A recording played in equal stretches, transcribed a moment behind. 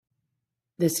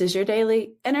This is your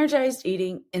daily Energized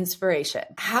Eating Inspiration.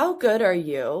 How good are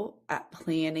you at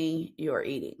planning your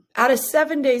eating? Out of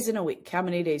 7 days in a week, how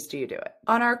many days do you do it?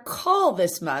 On our call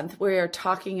this month, we are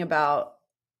talking about,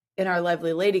 in our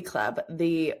Lively Lady Club,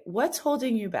 the What's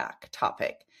Holding You Back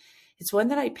topic. It's one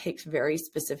that I picked very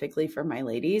specifically for my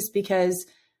ladies because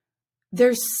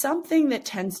there's something that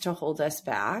tends to hold us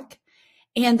back.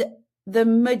 And the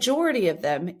majority of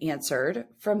them answered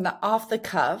from the off the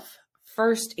cuff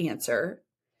first answer.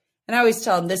 And I always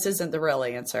tell them this isn't the real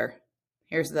answer.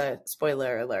 Here's the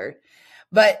spoiler alert.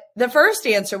 But the first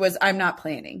answer was, I'm not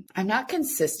planning. I'm not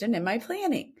consistent in my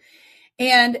planning.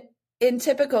 And in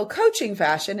typical coaching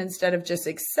fashion, instead of just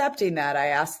accepting that, I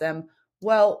asked them,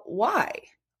 well, why?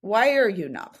 Why are you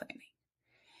not planning?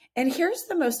 And here's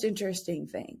the most interesting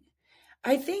thing.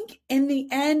 I think in the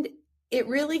end, it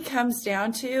really comes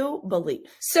down to belief.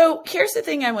 So here's the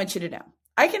thing I want you to know.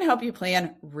 I can help you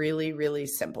plan really, really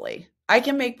simply. I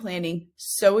can make planning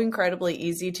so incredibly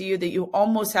easy to you that you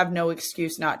almost have no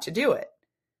excuse not to do it,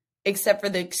 except for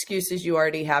the excuses you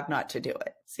already have not to do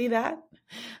it. See that?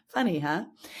 Funny, huh?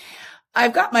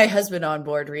 I've got my husband on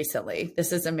board recently.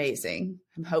 This is amazing.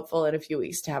 I'm hopeful in a few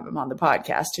weeks to have him on the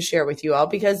podcast to share with you all,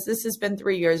 because this has been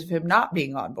 3 years of him not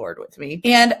being on board with me.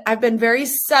 And I've been very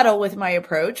subtle with my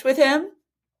approach with him.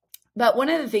 But one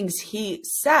of the things he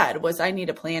said was, I need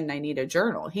a plan and I need a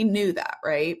journal. He knew that,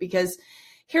 right? Because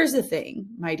here's the thing,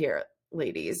 my dear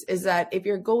ladies, is that if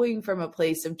you're going from a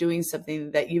place of doing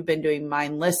something that you've been doing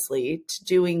mindlessly to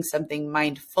doing something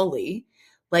mindfully,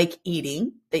 like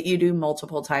eating, that you do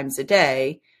multiple times a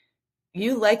day,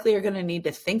 you likely are going to need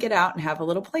to think it out and have a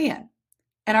little plan.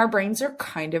 And our brains are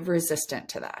kind of resistant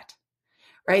to that,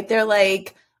 right? They're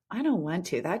like, I don't want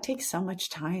to. That takes so much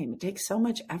time. It takes so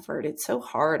much effort. It's so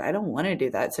hard. I don't want to do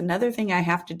that. It's another thing I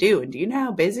have to do. And do you know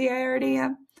how busy I already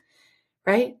am?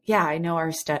 Right? Yeah, I know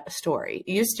our story.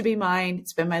 It used to be mine.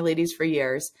 It's been my ladies for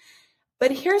years.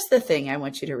 But here's the thing I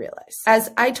want you to realize.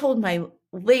 As I told my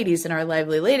ladies in our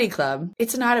Lively Lady Club,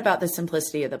 it's not about the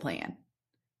simplicity of the plan,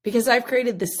 because I've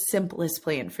created the simplest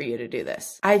plan for you to do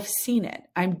this. I've seen it.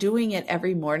 I'm doing it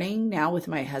every morning now with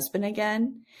my husband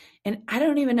again. And I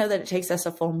don't even know that it takes us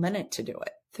a full minute to do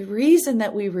it. The reason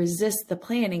that we resist the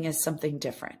planning is something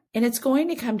different. And it's going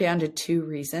to come down to 2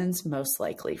 reasons most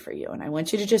likely for you. And I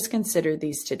want you to just consider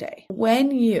these today.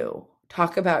 When you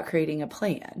talk about creating a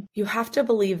plan, you have to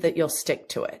believe that you'll stick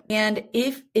to it. And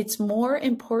if it's more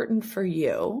important for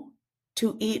you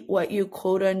to eat what you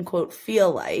quote unquote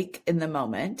feel like in the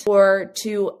moment, or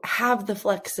to have the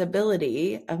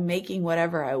flexibility of making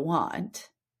whatever I want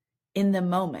in the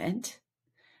moment,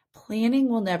 planning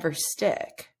will never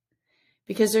stick,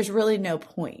 because there's really no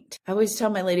point. I always tell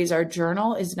my ladies, our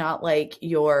journal is not like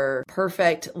your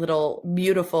perfect little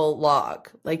beautiful log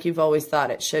like you've always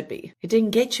thought it should be. It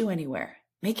didn't get you anywhere.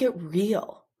 Make it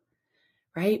real,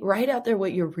 right? Write out there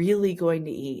what you're really going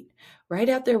to eat. Write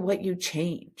out there what you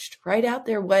changed. Write out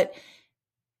there what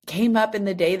came up in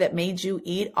the day that made you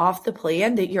eat off the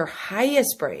plan, that your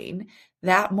highest brain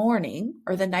that morning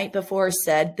or the night before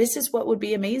said, this is what would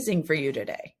be amazing for you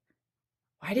today.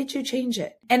 Why did you change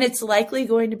it? And it's likely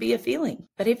going to be a feeling.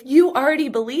 But if you already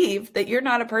believe that you're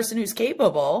not a person who's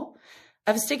capable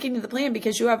of sticking to the plan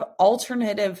because you have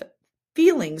alternative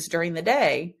feelings during the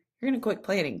day, you're going to quit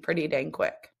planning pretty dang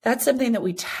quick. That's something that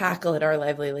we tackle at our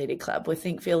Lively Lady Club with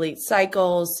Think, Feel, Eat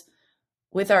cycles,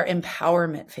 with our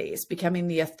empowerment phase, becoming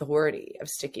the authority of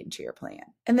sticking to your plan.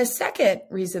 And the second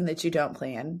reason that you don't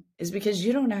plan is because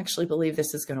you don't actually believe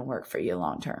this is going to work for you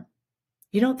long term.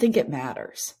 You don't think it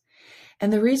matters.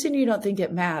 And the reason you don't think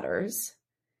it matters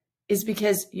is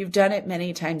because you've done it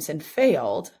many times and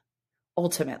failed,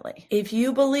 ultimately. If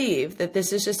you believe that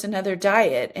this is just another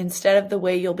diet instead of the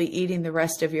way you'll be eating the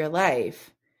rest of your life,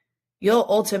 you'll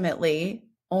ultimately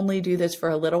only do this for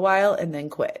a little while and then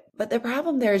quit. But the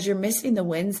problem there is you're missing the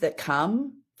wins that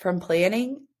come from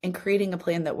planning and creating a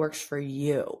plan that works for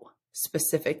you.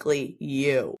 Specifically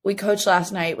you. We coached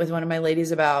last night with one of my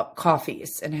ladies about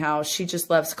coffees and how she just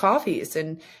loves coffees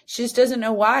and she just doesn't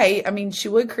know why. I mean, she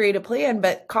would create a plan,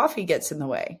 but coffee gets in the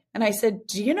way. And I said,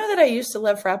 do you know that I used to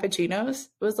love Frappuccinos?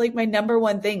 It was like my number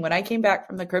one thing. When I came back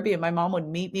from the Caribbean, my mom would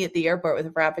meet me at the airport with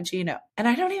a Frappuccino, and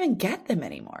I don't even get them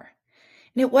anymore.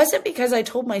 And it wasn't because I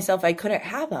told myself I couldn't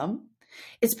have them.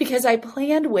 It's because I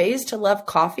planned ways to love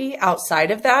coffee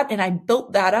outside of that, and I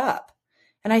built that up.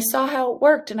 And I saw how it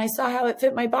worked and I saw how it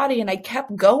fit my body, and I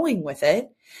kept going with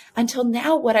it until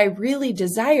now what I really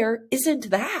desire isn't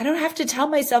that. I don't have to tell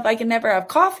myself I can never have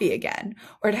coffee again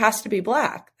or it has to be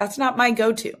black. That's not my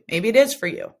go-to. Maybe it is for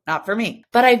you, not for me.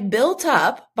 But I've built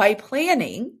up by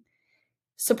planning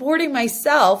supporting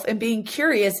myself and being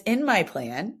curious in my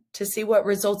plan to see what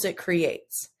results it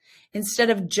creates.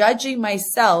 Instead of judging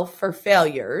myself for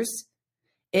failures,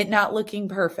 it not looking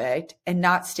perfect, and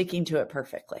not sticking to it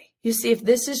perfectly. You see, if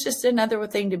this is just another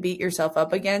thing to beat yourself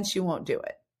up against, you won't do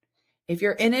it. If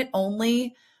you're in it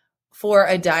only for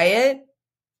a diet,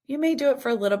 you may do it for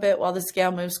a little bit while the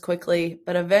scale moves quickly,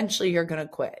 but eventually you're going to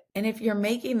quit. And if you're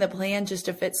making the plan just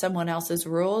to fit someone else's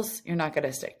rules, you're not going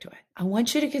to stick to it. I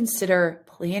want you to consider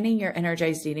planning your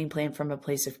energized eating plan from a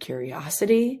place of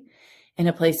curiosity and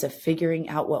a place of figuring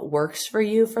out what works for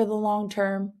you for the long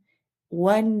term,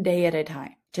 one day at a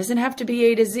time. It doesn't have to be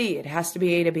A to Z. It has to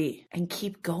be A to B, and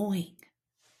keep going.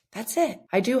 That's it.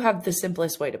 I do have the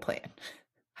simplest way to plan.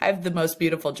 I have the most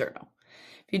beautiful journal.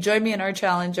 If you join me in our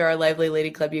challenge or our Lively Lady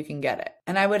Club, you can get it.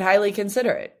 And I would highly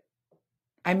consider it.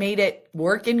 I made it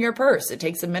work in your purse. It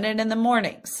takes a minute in the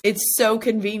mornings. It's so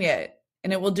convenient,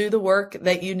 and it will do the work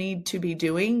that you need to be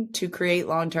doing to create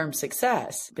long-term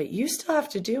success. But you still have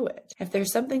to do it. If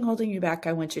there's something holding you back,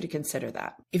 I want you to consider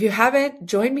that. If you haven't,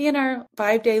 join me in our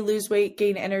 5-day lose weight,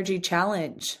 gain energy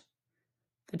challenge.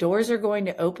 The doors are going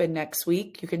to open next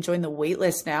week. You can join the wait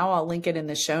list now. I'll link it in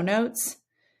the show notes.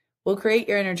 We'll create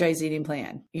your energized eating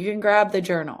plan. You can grab the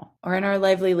journal, or in our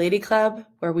Lively Lady Club,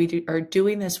 where we are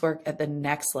doing this work at the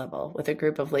next level with a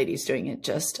group of ladies doing it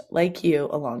just like you,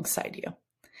 alongside you.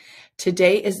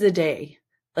 Today is the day.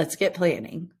 Let's get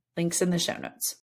planning. Links in the show notes.